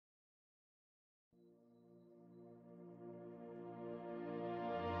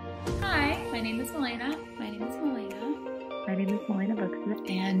name is Milena. My name is Milena Buxton.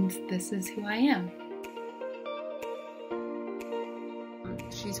 And this is who I am.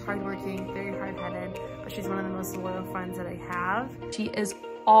 She's hardworking, very hard-headed, but she's one of the most loyal friends that I have. She is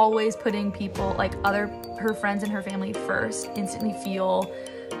always putting people, like her friends and her family first, instantly feel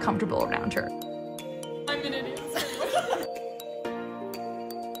comfortable around her. I'm an idiot.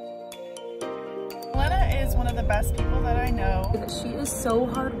 Milena is one of the best people that I know. She is so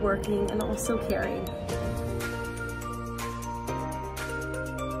hardworking and also caring.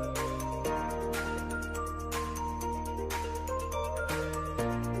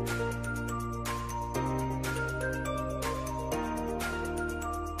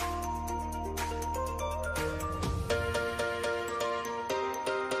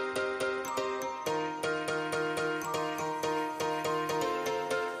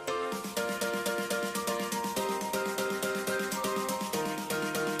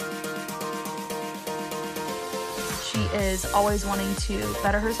 She is always wanting to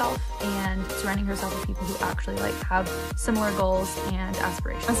better herself and surrounding herself with people who actually have similar goals and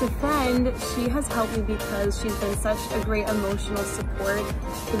aspirations. As a friend, she has helped me because she's been such a great emotional support,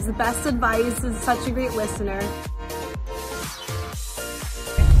 gives the best advice, is such a great listener.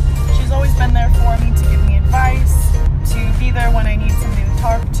 She's always been there for me to give me advice, to be there when I need somebody to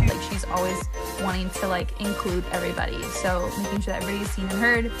talk to. She's always wanting to include everybody, so making sure that everybody's seen and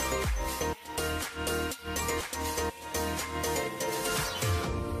heard.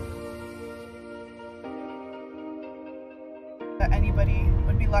 That anybody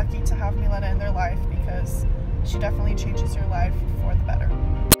would be lucky to have Milena in their life because she definitely changes your life for the better.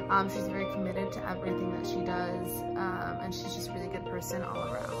 She's very committed to everything that she does, and she's just a really good person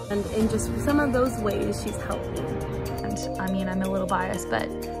all around. And in just some of those ways, she's helped me. And I mean, I'm a little biased, but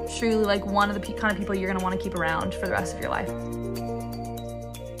truly one of the kind of people you're gonna want to keep around for the rest of your life.